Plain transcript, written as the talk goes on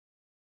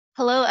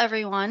Hello,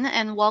 everyone,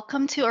 and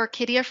welcome to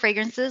Orchidea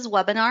Fragrances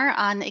webinar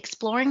on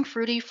exploring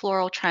fruity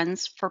floral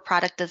trends for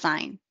product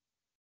design.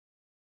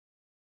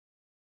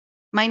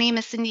 My name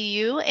is Cindy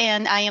Yu,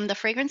 and I am the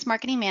Fragrance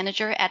Marketing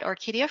Manager at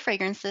Orchidea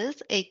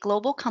Fragrances, a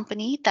global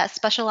company that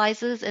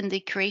specializes in the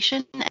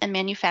creation and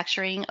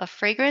manufacturing of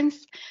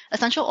fragrance,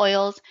 essential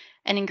oils,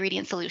 and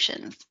ingredient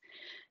solutions.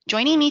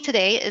 Joining me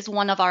today is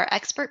one of our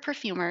expert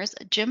perfumers,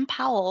 Jim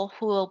Powell,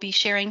 who will be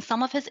sharing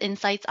some of his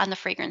insights on the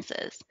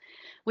fragrances.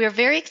 We are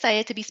very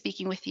excited to be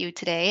speaking with you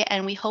today,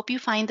 and we hope you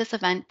find this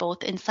event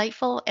both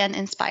insightful and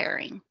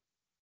inspiring.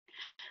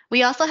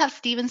 We also have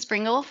Steven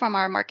Springle from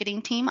our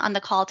marketing team on the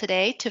call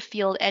today to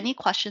field any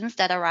questions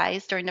that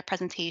arise during the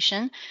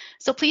presentation,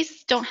 so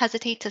please don't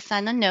hesitate to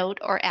send a note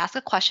or ask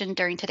a question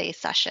during today's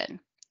session.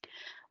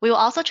 We will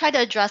also try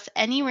to address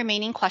any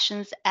remaining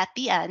questions at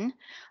the end.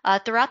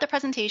 Throughout the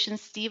presentation,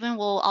 Stephen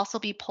will also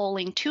be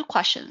polling 2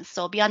 questions,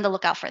 so be on the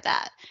lookout for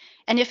that.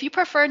 And if you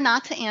prefer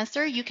not to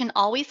answer, you can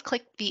always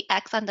click the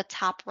X on the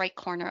top right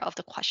corner of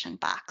the question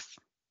box.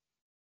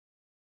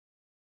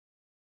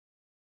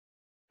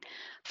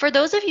 For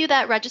those of you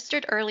that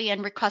registered early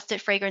and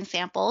requested fragrance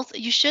samples,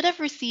 you should have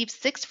received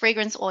 6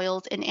 fragrance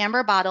oils in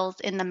amber bottles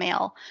in the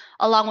mail,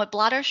 along with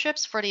blotter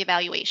strips for the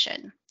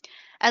evaluation.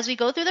 As we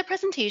go through the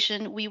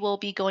presentation, we will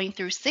be going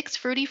through 6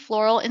 fruity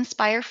floral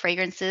inspired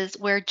fragrances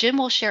where Jim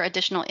will share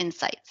additional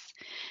insights.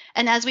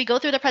 And as we go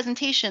through the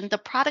presentation, the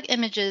product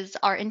images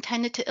are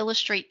intended to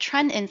illustrate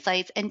trend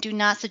insights and do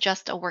not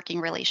suggest a working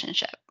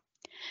relationship.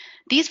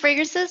 These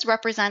fragrances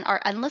represent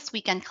our Endless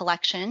Weekend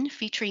collection,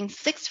 featuring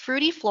 6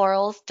 fruity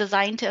florals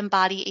designed to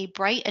embody a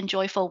bright and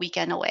joyful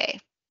weekend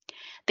away.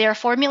 They are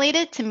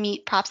formulated to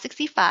meet Prop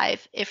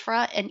 65,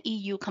 IFRA, and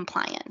EU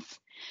compliance.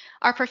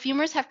 Our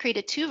perfumers have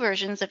created 2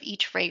 versions of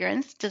each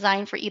fragrance,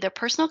 designed for either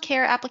personal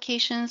care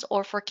applications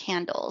or for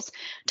candles,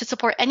 to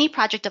support any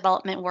project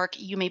development work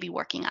you may be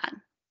working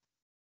on.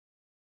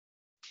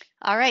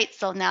 All right,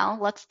 so now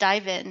let's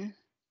dive in.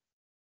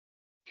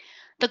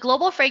 The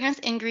global fragrance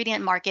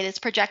ingredient market is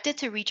projected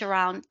to reach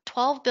around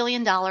 $12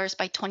 billion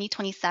by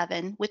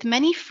 2027, with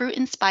many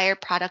fruit-inspired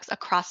products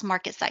across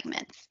market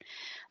segments.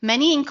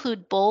 Many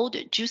include bold,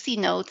 juicy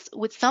notes,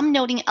 with some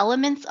noting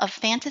elements of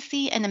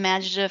fantasy and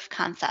imaginative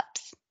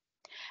concepts.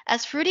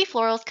 As fruity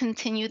florals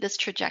continue this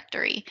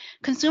trajectory,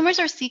 consumers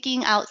are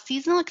seeking out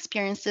seasonal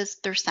experiences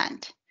through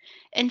scent.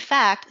 In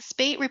fact,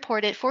 Spate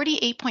reported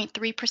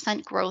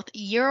 48.3% growth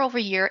year over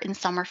year in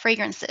summer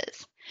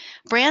fragrances.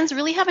 Brands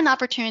really have an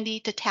opportunity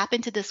to tap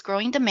into this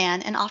growing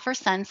demand and offer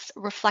scents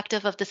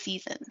reflective of the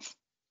seasons.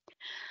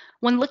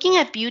 When looking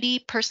at beauty,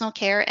 personal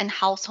care, and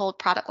household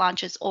product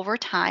launches over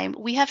time,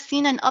 we have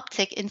seen an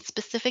uptick in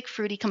specific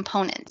fruity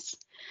components.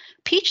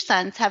 Peach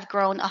scents have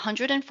grown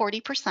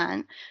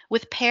 140%,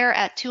 with pear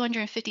at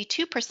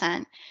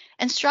 252%,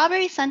 and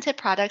strawberry scented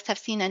products have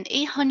seen an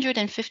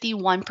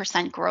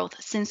 851% growth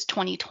since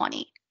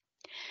 2020.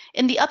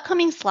 In the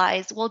upcoming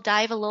slides, we'll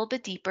dive a little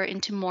bit deeper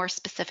into more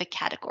specific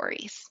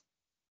categories.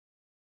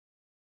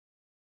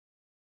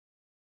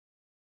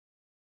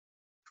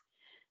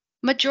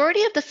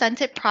 Majority of the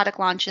scented product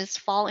launches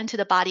fall into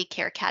the body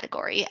care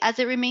category, as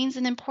it remains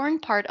an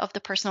important part of the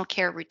personal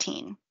care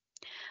routine.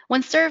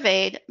 When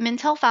surveyed,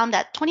 Mintel found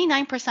that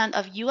 29%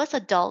 of US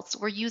adults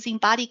were using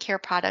body care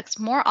products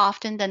more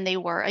often than they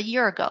were a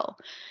year ago,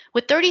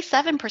 with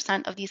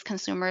 37% of these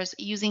consumers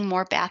using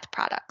more bath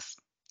products.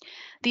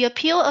 The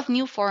appeal of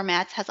new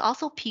formats has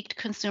also piqued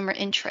consumer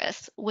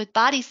interest, with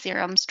body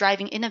serums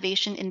driving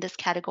innovation in this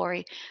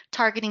category,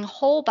 targeting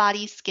whole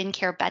body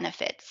skincare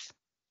benefits.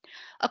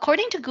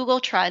 According to Google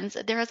Trends,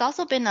 there has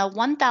also been a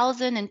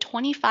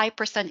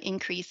 1,025%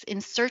 increase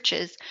in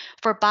searches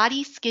for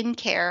body skin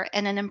care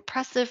and an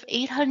impressive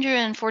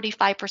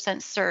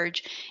 845%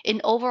 surge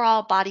in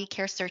overall body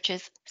care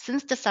searches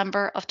since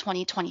December of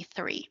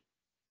 2023.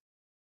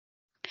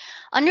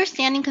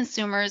 Understanding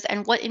consumers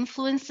and what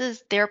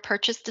influences their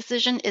purchase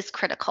decision is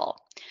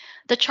critical.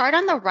 The chart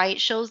on the right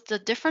shows the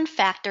different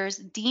factors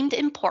deemed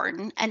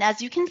important, and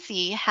as you can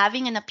see,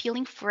 having an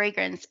appealing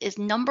fragrance is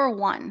number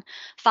 1,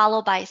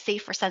 followed by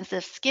safe for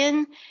sensitive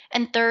skin,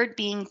 and third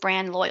being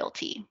brand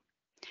loyalty.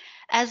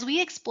 As we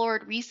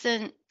explored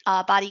recent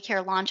body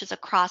care launches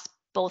across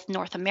both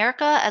North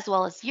America as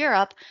well as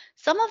Europe,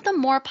 some of the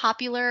more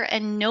popular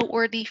and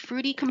noteworthy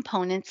fruity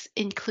components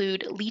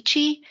include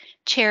lychee,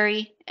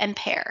 cherry, and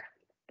pear.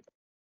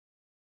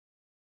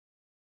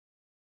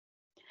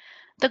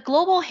 The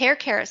global hair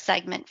care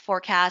segment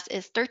forecast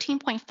is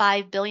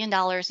 $13.5 billion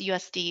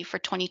USD for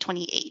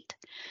 2028.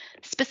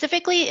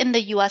 Specifically in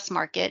the US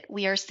market,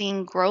 we are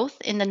seeing growth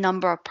in the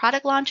number of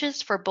product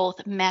launches for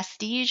both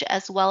masstige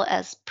as well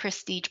as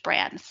prestige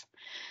brands.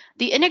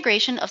 The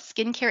integration of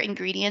skincare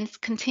ingredients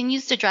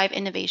continues to drive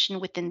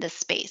innovation within this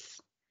space.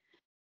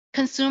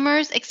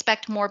 Consumers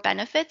expect more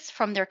benefits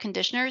from their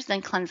conditioners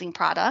than cleansing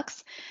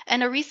products,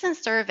 and a recent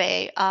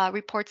survey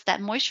reports that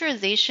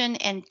moisturization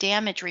and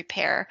damage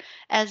repair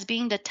as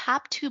being the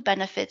top 2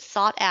 benefits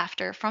sought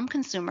after from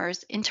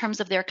consumers in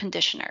terms of their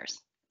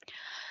conditioners.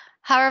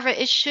 However,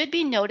 it should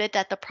be noted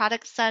that the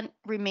product scent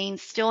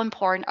remains still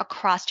important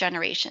across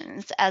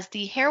generations, as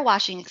the hair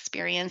washing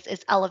experience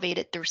is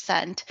elevated through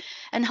scent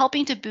and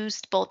helping to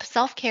boost both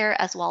self care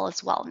as well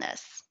as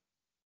wellness.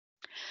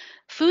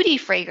 Foodie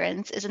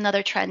fragrance is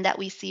another trend that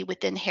we see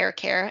within hair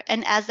care,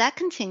 and as that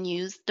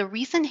continues, the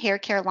recent hair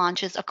care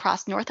launches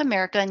across North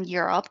America and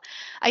Europe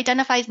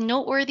identifies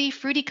noteworthy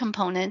fruity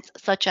components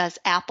such as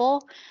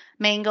apple,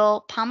 mango,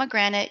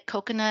 pomegranate,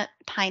 coconut,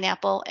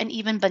 pineapple, and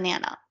even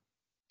banana.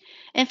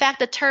 In fact,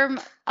 the term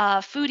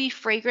foodie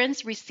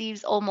fragrance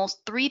receives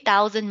almost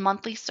 3,000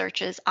 monthly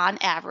searches on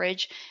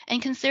average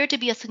and considered to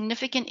be a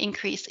significant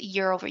increase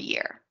year over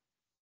year.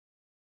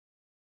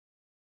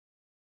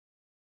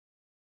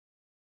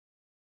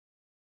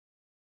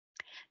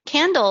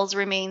 Candles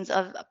remains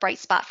a bright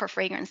spot for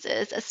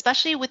fragrances,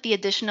 especially with the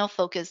additional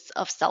focus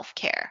of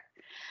self-care.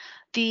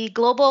 The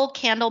global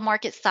candle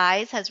market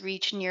size has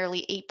reached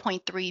nearly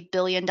 $8.3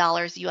 billion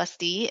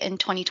USD in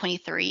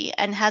 2023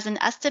 and has an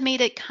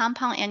estimated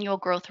compound annual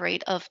growth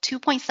rate of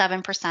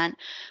 2.7%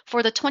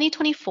 for the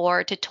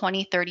 2024 to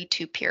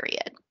 2032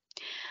 period.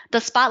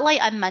 The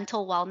spotlight on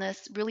mental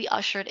wellness really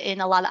ushered in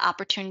a lot of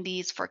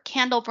opportunities for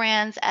candle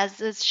brands as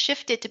it's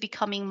shifted to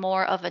becoming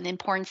more of an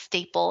important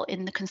staple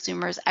in the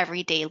consumer's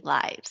everyday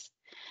lives.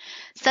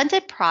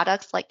 Scented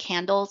products like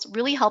candles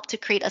really help to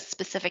create a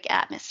specific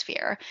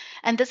atmosphere,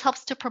 and this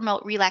helps to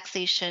promote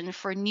relaxation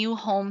for new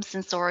home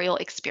sensorial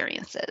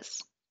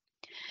experiences.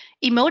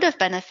 Emotive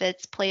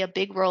benefits play a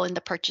big role in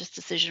the purchase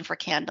decision for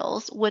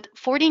candles, with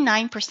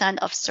 49%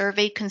 of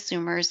surveyed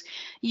consumers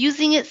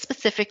using it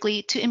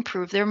specifically to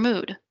improve their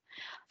mood.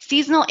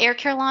 Seasonal air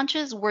care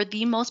launches were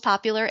the most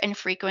popular and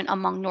frequent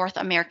among North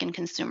American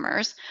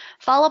consumers,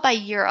 followed by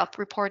Europe,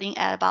 reporting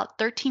at about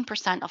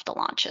 13% of the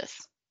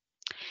launches.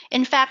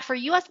 In fact, for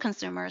US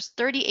consumers,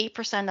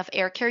 38% of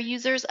air care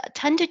users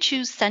tend to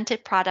choose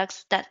scented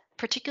products that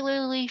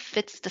particularly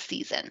fits the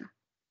season.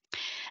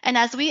 And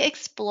as we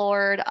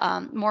explored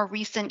more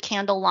recent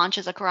candle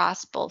launches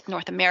across both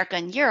North America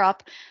and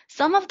Europe,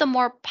 some of the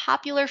more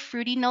popular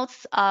fruity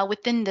notes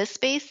within this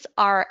space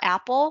are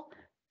apple,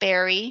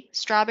 berry,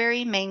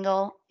 strawberry,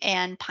 mango,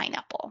 and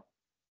pineapple.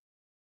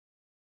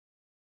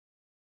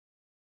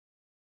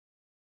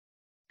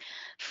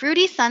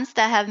 Fruity scents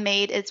that have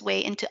made its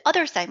way into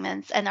other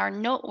segments and are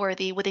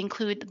noteworthy would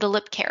include the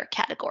lip care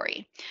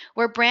category,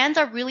 where brands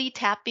are really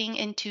tapping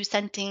into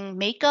scenting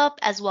makeup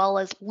as well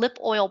as lip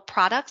oil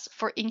products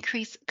for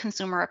increased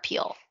consumer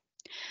appeal.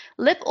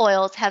 Lip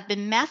oils have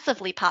been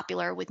massively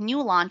popular with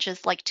new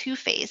launches like Too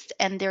Faced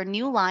and their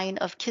new line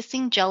of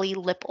Kissing Jelly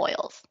lip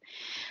oils.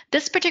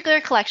 This particular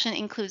collection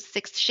includes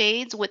 6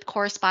 shades with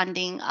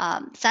corresponding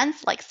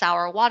scents like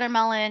sour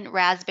watermelon,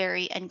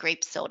 raspberry, and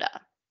grape soda.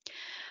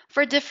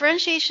 For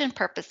differentiation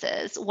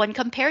purposes, when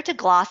compared to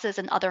glosses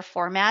and other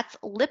formats,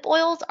 lip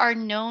oils are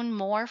known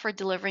more for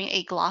delivering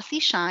a glossy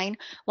shine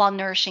while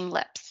nourishing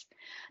lips.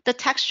 The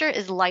texture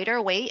is lighter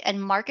weight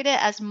and marketed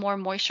as more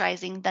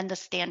moisturizing than the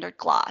standard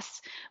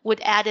gloss, with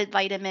added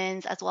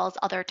vitamins as well as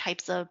other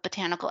types of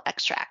botanical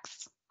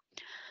extracts.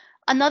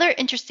 Another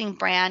interesting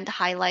brand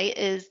highlight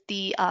is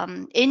the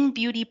In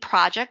Beauty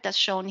project that's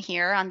shown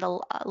here on the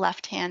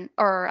left hand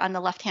or on the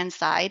left hand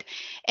side,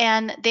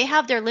 and they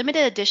have their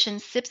limited edition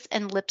Sips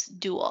and Lips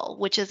Duo,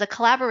 which is a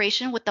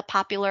collaboration with the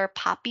popular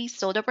Poppy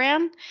soda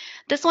brand.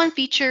 This one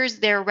features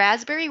their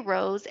raspberry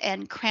rose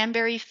and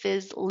cranberry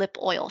fizz lip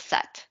oil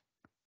set.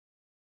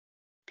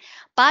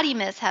 Body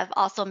mists have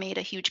also made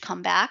a huge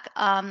comeback,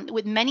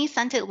 with many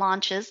scented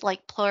launches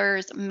like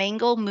Pleur's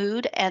Mango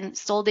Mood and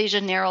Sol de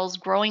Janeiro's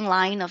growing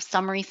line of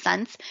summery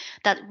scents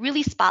that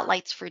really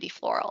spotlights fruity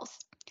florals.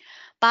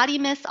 Body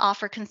mists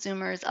offer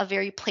consumers a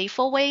very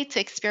playful way to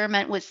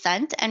experiment with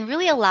scent and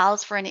really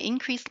allows for an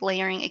increased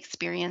layering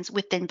experience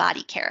within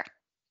body care.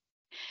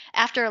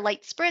 After a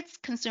light spritz,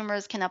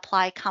 consumers can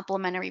apply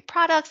complementary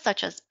products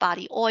such as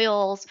body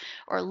oils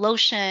or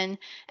lotion.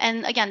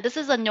 And again, this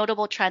is a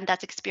notable trend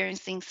that's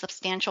experiencing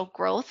substantial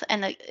growth,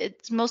 and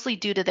it's mostly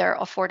due to their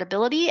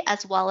affordability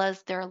as well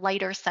as their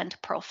lighter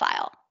scent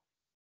profile.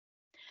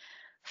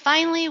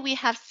 Finally, we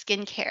have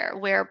skincare,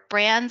 where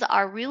brands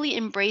are really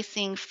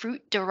embracing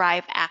fruit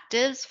derived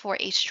actives for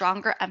a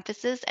stronger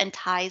emphasis and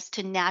ties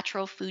to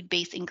natural food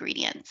based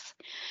ingredients.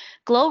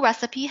 Glow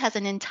Recipe has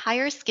an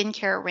entire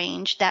skincare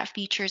range that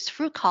features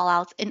fruit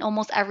callouts in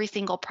almost every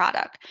single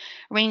product,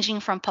 ranging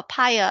from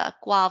papaya,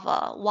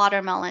 guava,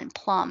 watermelon,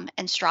 plum,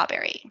 and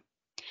strawberry.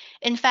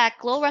 In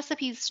fact, Glow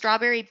Recipe's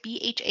Strawberry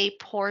BHA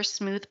Pore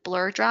Smooth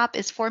Blur Drop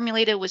is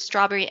formulated with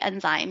strawberry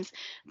enzymes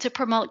to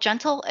promote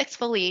gentle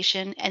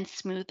exfoliation and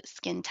smooth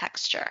skin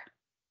texture.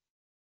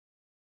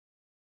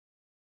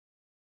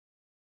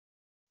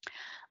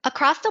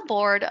 Across the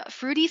board,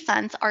 fruity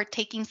scents are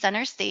taking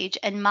center stage,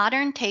 and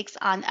modern takes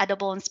on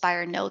edible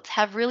inspired notes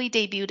have really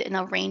debuted in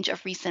a range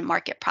of recent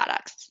market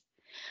products.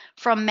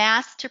 From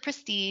mass to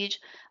prestige,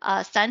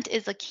 scent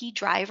is a key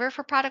driver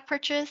for product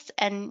purchase.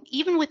 And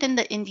even within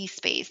the indie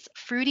space,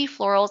 fruity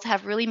florals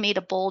have really made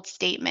a bold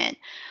statement.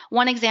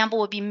 One example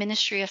would be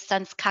Ministry of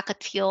Scent's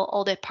Cockatiel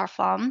Eau de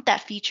Parfum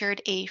that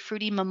featured a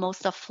fruity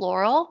mimosa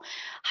floral,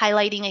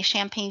 highlighting a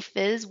champagne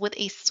fizz with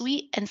a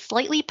sweet and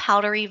slightly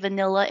powdery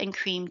vanilla and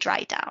cream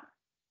dry down.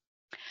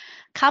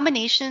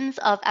 Combinations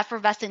of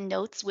effervescent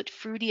notes with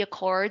fruity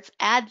accords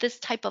add this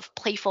type of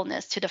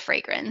playfulness to the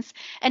fragrance,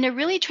 and it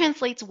really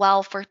translates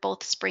well for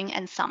both spring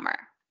and summer.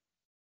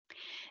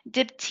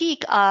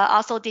 Diptyque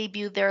also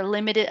debuted their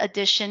limited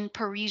edition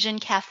Parisian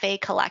Cafe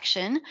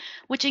collection,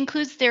 which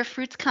includes their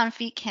fruits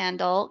confit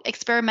candle,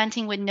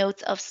 experimenting with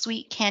notes of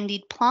sweet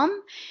candied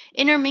plum,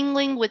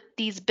 intermingling with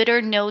these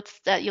bitter notes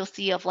that you'll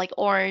see of like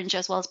orange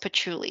as well as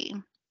patchouli.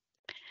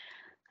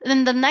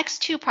 Then the next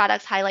two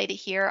products highlighted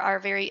here are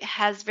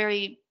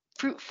very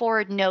fruit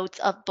forward notes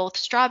of both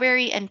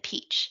strawberry and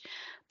peach.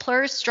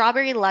 Plur's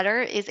Strawberry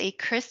Letter is a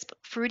crisp,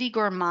 fruity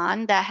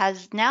gourmand that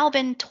has now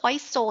been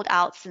twice sold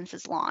out since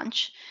its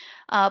launch.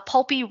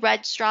 Pulpy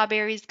red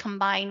strawberries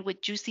combined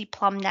with juicy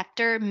plum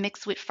nectar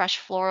mixed with fresh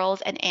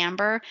florals and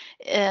amber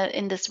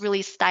in this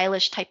really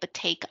stylish type of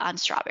take on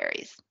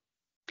strawberries.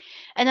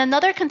 And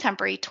another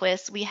contemporary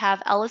twist, we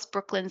have Ellis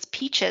Brooklyn's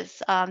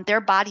Peaches,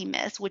 their body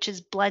mist, which is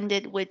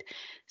blended with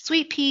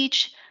sweet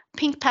peach,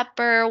 pink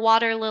pepper,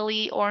 water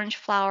lily, orange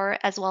flower,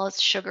 as well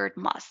as sugared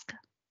musk.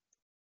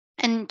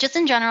 And just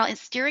in general,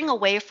 it's steering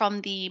away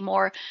from the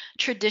more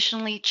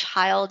traditionally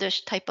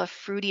childish type of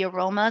fruity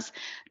aromas.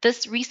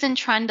 This recent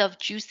trend of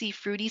juicy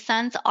fruity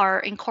scents are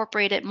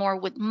incorporated more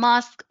with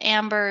musk,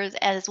 ambers,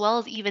 as well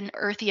as even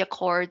earthy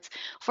accords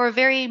for a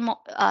very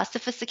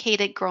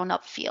sophisticated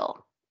grown-up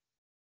feel.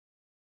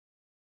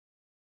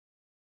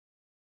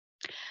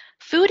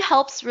 Food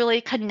helps really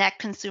connect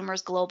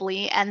consumers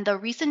globally, and the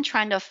recent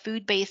trend of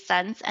food based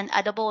scents and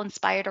edible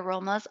inspired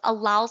aromas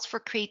allows for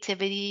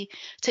creativity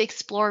to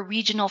explore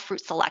regional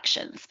fruit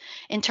selections,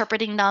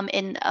 interpreting them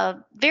in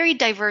a very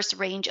diverse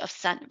range of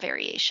scent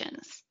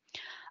variations.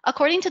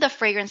 According to the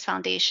Fragrance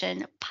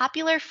Foundation,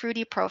 popular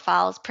fruity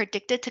profiles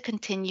predicted to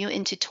continue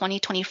into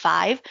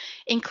 2025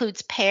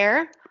 includes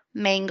pear,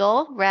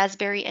 mango,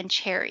 raspberry, and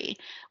cherry,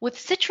 with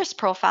citrus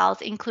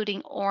profiles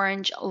including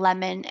orange,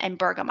 lemon, and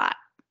bergamot.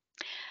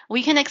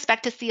 We can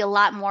expect to see a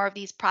lot more of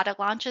these product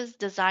launches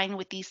designed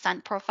with these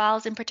scent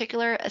profiles in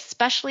particular,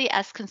 especially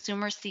as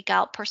consumers seek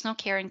out personal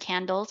care and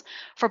candles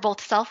for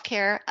both self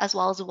care as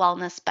well as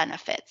wellness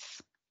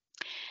benefits.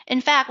 In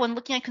fact, when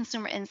looking at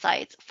consumer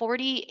insights,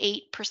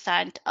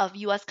 48% of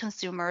US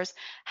consumers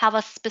have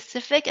a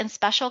specific and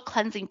special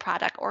cleansing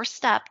product or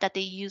step that they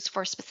use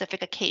for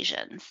specific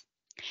occasions.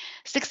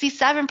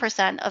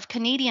 67% of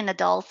Canadian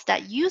adults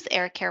that use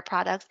air care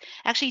products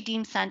actually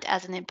deem scent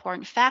as an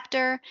important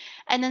factor.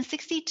 And then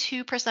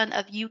 62%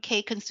 of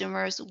UK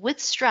consumers with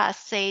stress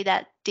say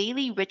that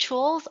daily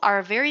rituals are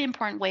a very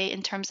important way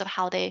in terms of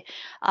how they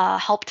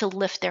help to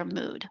lift their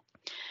mood.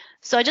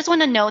 So I just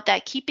want to note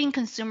that keeping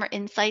consumer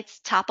insights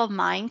top of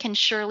mind can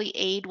surely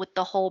aid with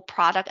the whole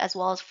product as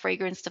well as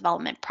fragrance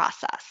development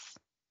process.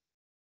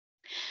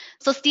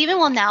 So Stephen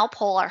will now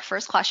poll our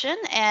first question,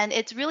 and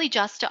it's really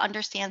just to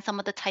understand some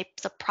of the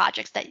types of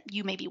projects that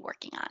you may be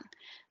working on.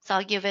 So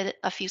I'll give it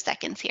a few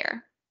seconds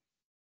here.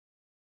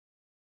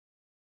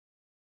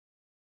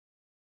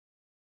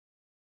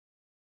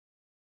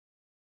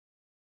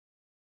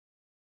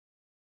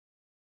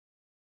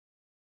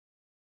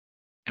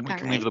 And we All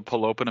can leave right. the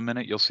poll open a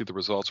minute. You'll see the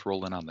results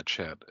roll in on the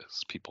chat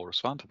as people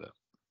respond to that.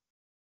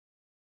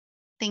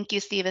 Thank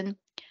you, Stephen.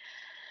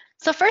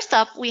 So first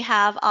up, we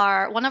have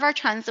our one of our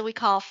trends that we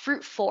call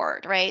fruit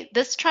forward, right?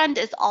 This trend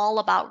is all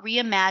about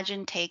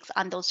reimagined takes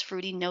on those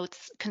fruity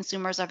notes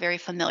consumers are very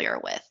familiar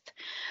with.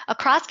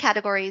 Across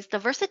categories, the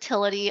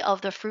versatility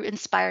of the fruit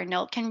inspired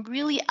note can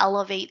really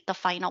elevate the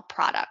final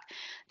product,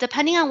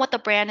 depending on what the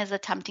brand is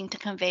attempting to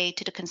convey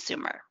to the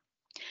consumer.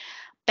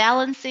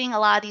 Balancing a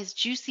lot of these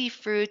juicy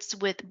fruits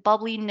with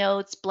bubbly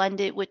notes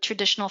blended with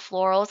traditional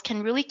florals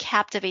can really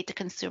captivate the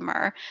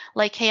consumer,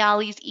 like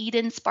Kayali's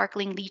Eden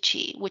Sparkling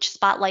Lychee, which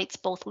spotlights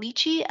both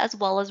lychee as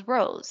well as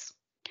rose.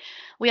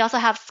 We also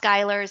have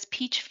Skylar's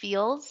Peach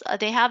Feels.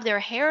 They have their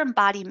hair and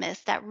body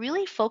mist that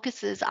really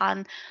focuses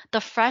on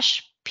the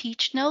fresh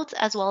peach notes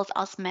as well as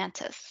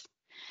osmanthus.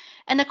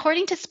 And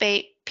according to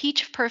Spate,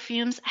 peach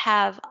perfumes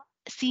have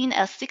seen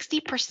a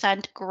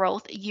 60%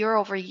 growth year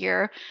over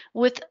year,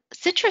 with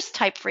citrus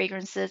type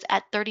fragrances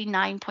at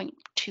 39.2%.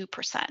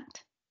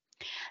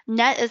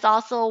 Net is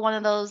also one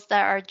of those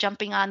that are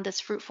jumping on this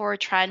fruit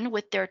forward trend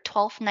with their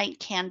 12th night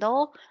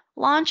candle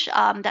launch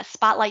that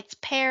spotlights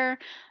pear,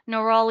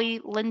 neroli,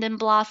 linden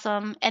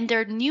blossom, and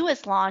their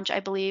newest launch,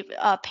 I believe,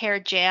 pear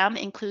jam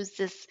includes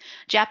this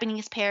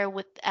Japanese pear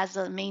with as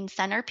a main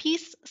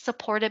centerpiece,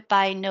 supported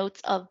by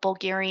notes of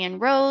Bulgarian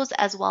rose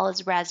as well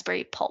as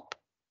raspberry pulp.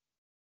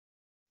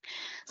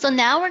 So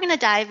now we're going to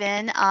dive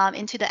in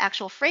into the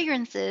actual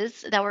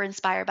fragrances that were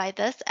inspired by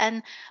this,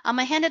 and I'm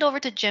going to hand it over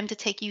to Jim to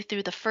take you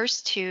through the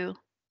first two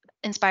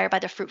inspired by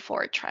the fruit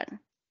forward trend.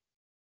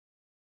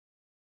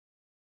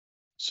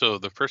 So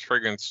the first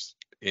fragrance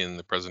in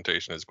the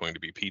presentation is going to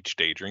be Peach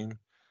Daydream.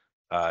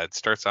 It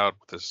starts out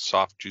with a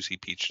soft, juicy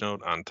peach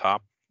note on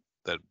top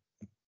that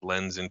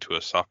blends into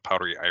a soft,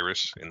 powdery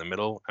iris in the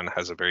middle and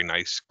has a very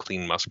nice,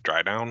 clean musk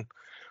dry down.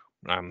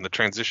 The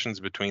transitions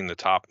between the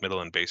top,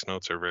 middle, and base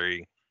notes are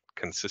very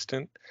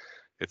consistent.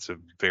 It's a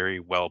very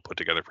well put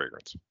together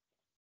fragrance.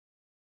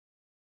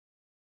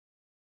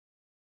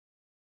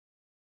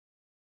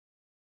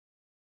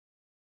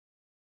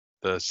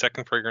 The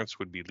second fragrance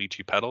would be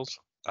Lychee Petals.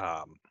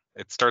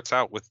 It starts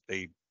out with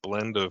a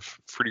blend of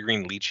fruity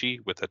green lychee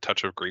with a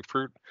touch of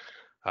grapefruit.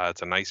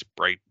 It's a nice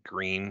bright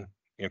green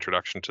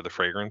introduction to the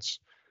fragrance.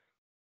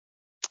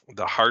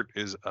 The heart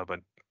is of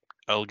an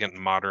elegant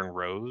modern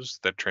rose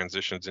that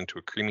transitions into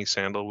a creamy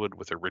sandalwood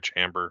with a rich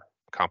amber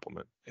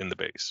complement in the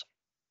base.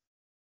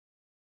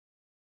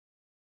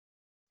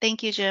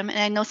 Thank you, Jim. And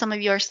I know some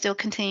of you are still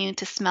continuing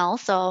to smell,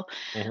 so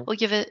Mhm. we'll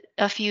give it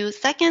a few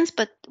seconds,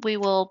 but we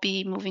will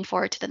be moving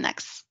forward to the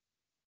next.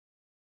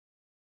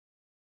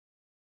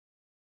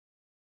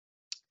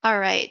 All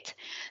right.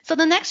 So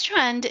the next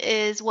trend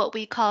is what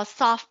we call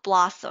soft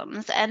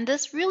blossoms, and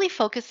this really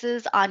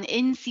focuses on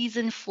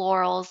in-season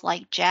florals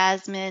like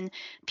jasmine,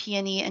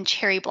 peony, and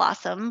cherry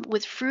blossom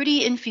with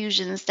fruity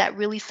infusions that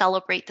really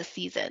celebrate the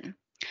season.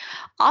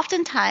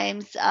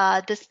 Oftentimes,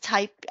 this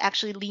type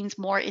actually leans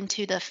more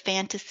into the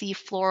fantasy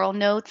floral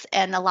notes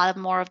and a lot of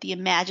more of the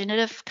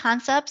imaginative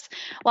concepts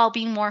while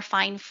being more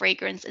fine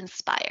fragrance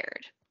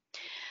inspired.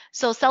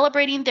 So,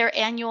 celebrating their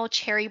annual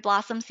cherry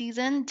blossom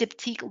season,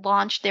 Diptyque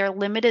launched their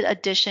limited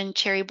edition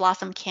cherry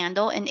blossom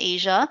candle in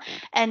Asia,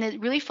 and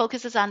it really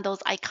focuses on those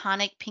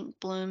iconic pink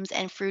blooms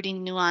and fruity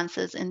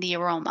nuances in the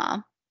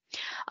aroma.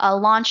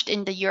 Launched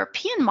in the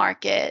European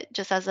market,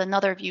 just as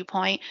another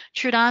viewpoint,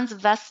 Trudon's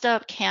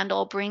Vesta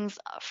candle brings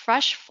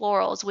fresh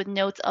florals with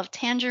notes of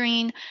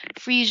tangerine,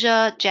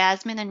 freesia,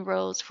 jasmine, and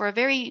rose for a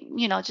very,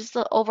 just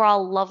an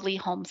overall lovely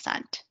home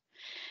scent.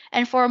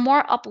 And for a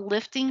more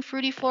uplifting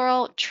fruity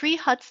floral, Tree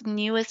Hut's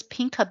newest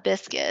pink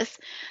hibiscus.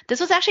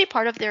 This was actually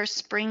part of their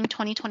spring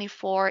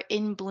 2024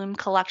 In Bloom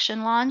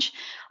collection launch.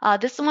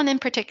 This one in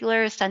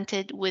particular is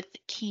scented with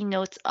key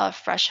notes of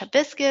fresh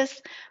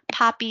hibiscus,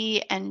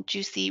 poppy, and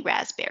juicy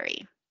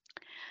raspberry.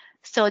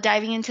 So,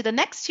 diving into the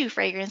next two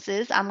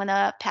fragrances, I'm going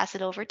to pass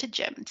it over to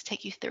Jim to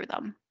take you through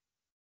them.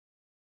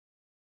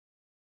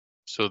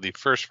 So the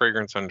first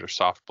fragrance under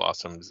soft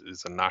blossoms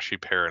is a Nashi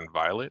pear and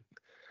violet.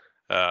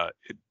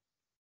 It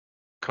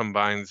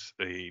combines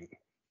a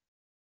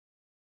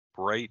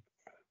bright,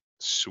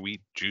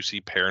 sweet,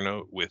 juicy pear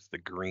note with the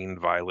green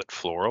violet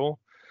floral.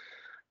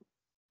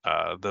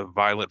 The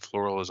violet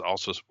floral is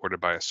also supported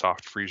by a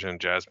soft freesia and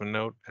jasmine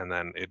note, and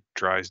then it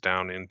dries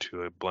down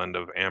into a blend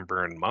of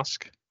amber and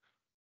musk.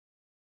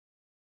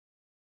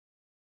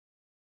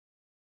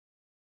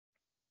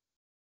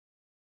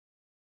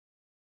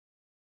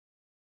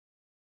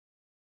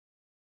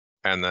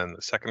 And then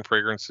the second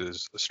fragrance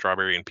is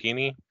strawberry and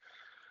peony.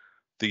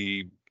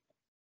 The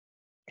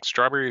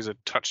strawberry is a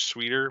touch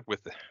sweeter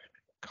with the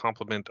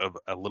complement of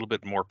a little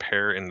bit more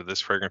pear into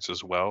this fragrance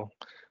as well.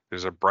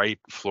 There's a bright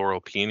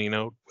floral peony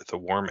note with a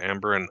warm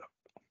amber and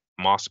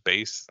moss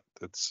base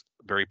that's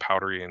very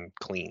powdery and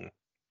clean.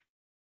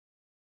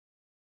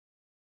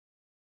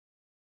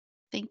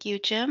 Thank you,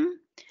 Jim.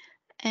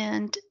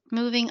 And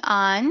moving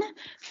on,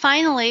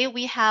 finally,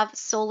 we have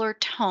solar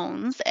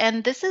tones,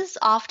 and this is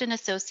often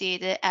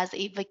associated as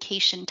a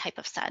vacation type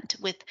of scent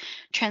with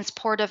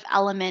transportive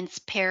elements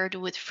paired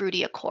with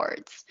fruity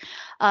accords,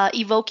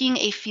 evoking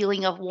a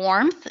feeling of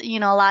warmth. A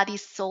lot of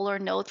these solar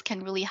notes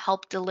can really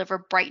help deliver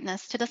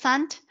brightness to the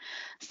scent.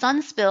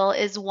 Sunspill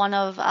is one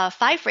of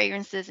five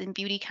fragrances in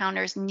Beauty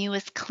Counter's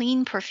newest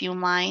clean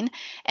perfume line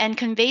and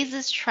conveys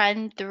this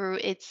trend through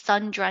its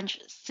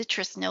sun-drenched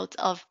citrus notes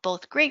of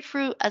both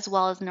grapefruit as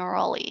well as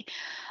neroli.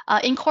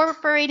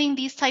 Incorporating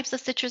these types of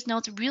citrus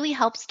notes really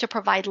helps to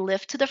provide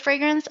lift to the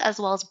fragrance as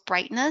well as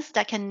brightness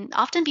that can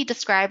often be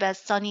described as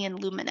sunny and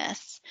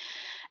luminous.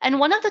 And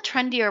one of the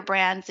trendier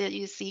brands that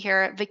you see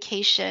here,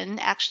 Vacation,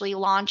 actually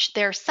launched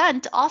their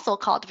scent, also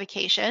called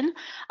Vacation,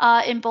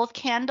 in both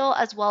candle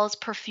as well as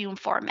perfume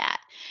format.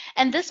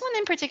 And this one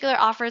in particular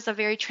offers a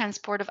very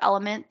transportive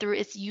element through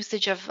its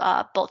usage of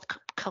both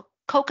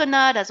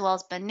coconut as well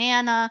as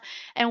banana,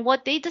 and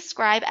what they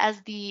describe as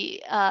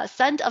the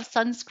scent of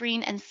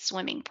sunscreen and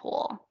swimming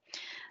pool.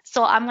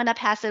 So I'm going to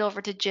pass it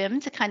over to Jim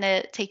to kind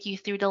of take you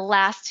through the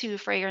last two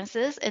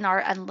fragrances in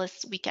our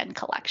Endless Weekend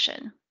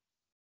collection.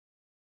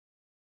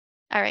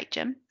 All right,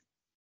 Jim.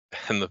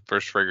 And the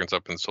first fragrance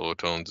up in Solo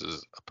Tones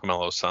is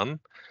Pomelo Sun.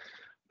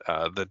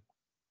 The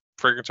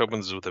fragrance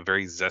opens with a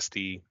very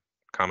zesty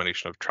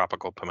combination of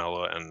tropical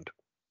pomelo and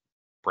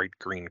bright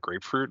green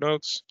grapefruit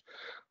notes.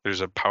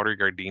 There's a powdery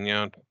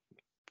gardenia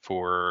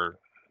for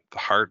the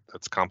heart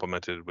that's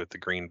complemented with the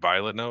green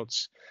violet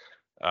notes.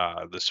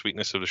 The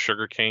sweetness of the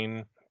sugar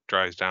cane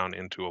dries down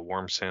into a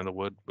warm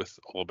sandalwood with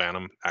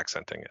olibanum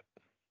accenting it.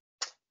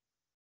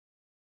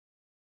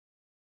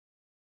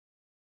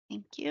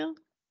 Thank you.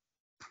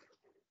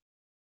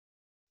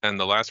 And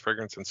the last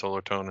fragrance in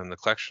Solar Tone in the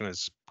collection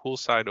is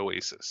Poolside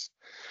Oasis.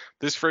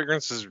 This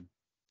fragrance is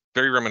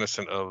very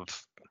reminiscent of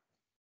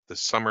the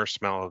summer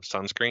smell of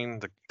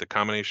sunscreen. The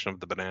combination of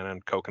the banana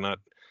and coconut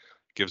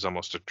gives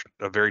almost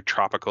a very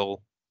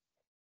tropical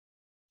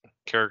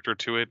character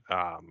to it.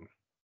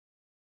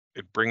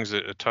 It brings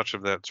a touch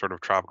of that sort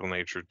of tropical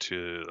nature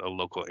to a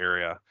local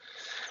area.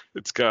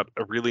 It's got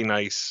a really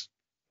nice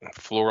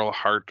floral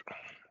heart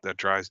that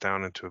dries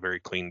down into a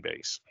very clean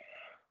base.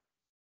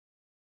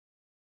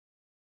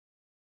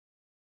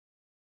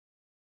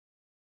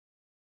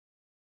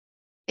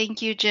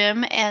 Thank you,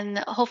 Jim. And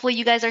hopefully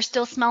you guys are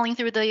still smelling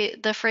through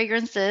the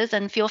fragrances,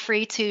 and feel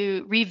free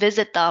to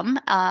revisit them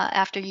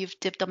after you've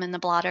dipped them in the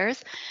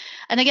blotters.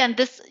 And again,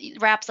 this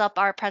wraps up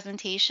our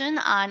presentation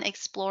on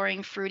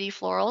exploring fruity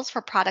florals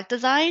for product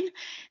design.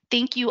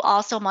 Thank you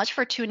all so much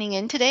for tuning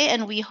in today,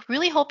 and we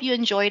really hope you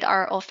enjoyed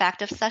our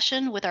olfactive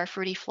session with our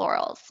fruity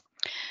florals.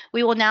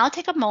 We will now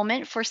take a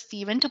moment for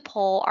Stephen to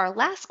poll our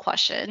last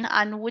question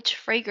on which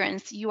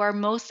fragrance you are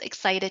most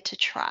excited to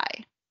try.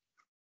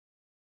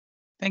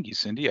 Thank you,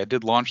 Cindy. I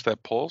did launch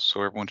that poll,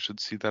 so everyone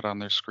should see that on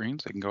their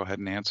screens. They can go ahead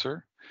and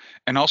answer.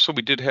 And also,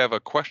 we did have a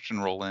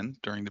question roll in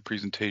during the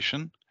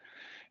presentation.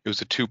 It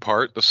was a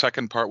two-part. The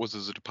second part was,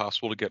 is it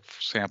possible to get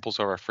samples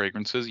of our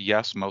fragrances?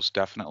 Yes, most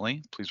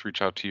definitely. Please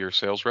reach out to your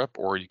sales rep,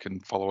 or you can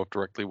follow up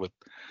directly with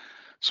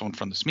someone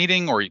from this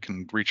meeting, or you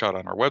can reach out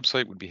on our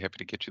website. We'd be happy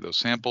to get you those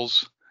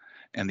samples.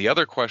 And the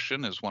other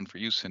question is one for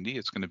you, Cindy.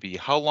 It's going to be,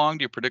 how long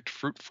do you predict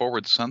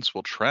fruit-forward scents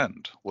will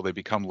trend? Will they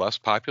become less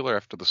popular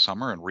after the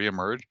summer and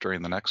reemerge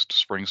during the next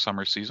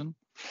spring-summer season?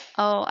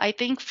 Oh, I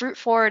think fruit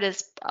forward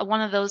is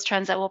one of those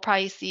trends that we'll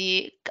probably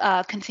see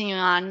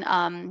continuing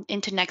on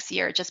into next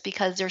year, just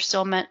because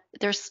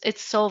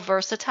it's so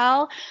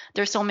versatile.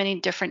 There's so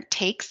many different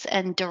takes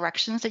and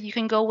directions that you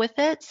can go with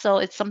it. So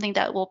it's something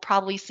that we'll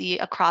probably see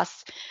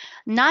across,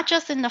 not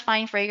just in the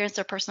fine fragrance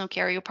or personal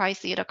care, you'll probably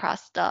see it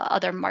across the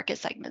other market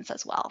segments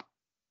as well.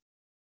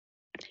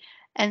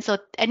 And so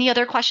any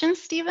other questions,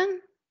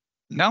 Stephen?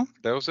 No,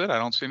 that was it. I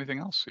don't see anything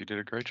else. You did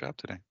a great job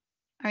today.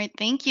 All right,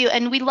 thank you.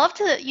 And we love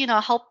to,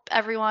 help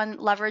everyone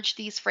leverage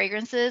these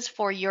fragrances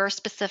for your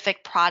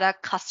specific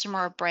product,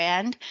 customer, or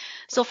brand.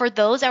 So for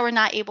those that were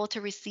not able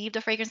to receive the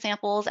fragrance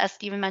samples, as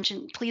Stephen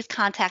mentioned, please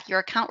contact your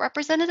account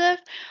representative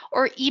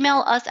or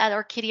email us at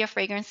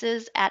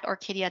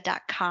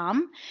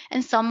orchideafragrances@orchidea.com,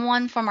 and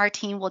someone from our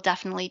team will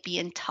definitely be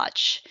in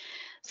touch.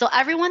 So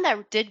everyone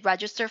that did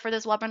register for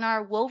this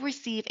webinar will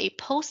receive a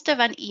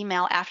post-event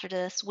email after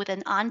this with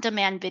an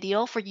on-demand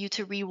video for you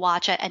to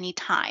rewatch at any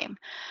time.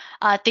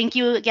 Thank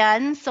you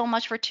again so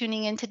much for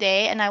tuning in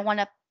today. And I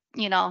want to,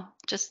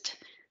 just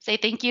say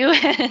thank you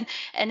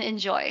and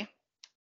enjoy.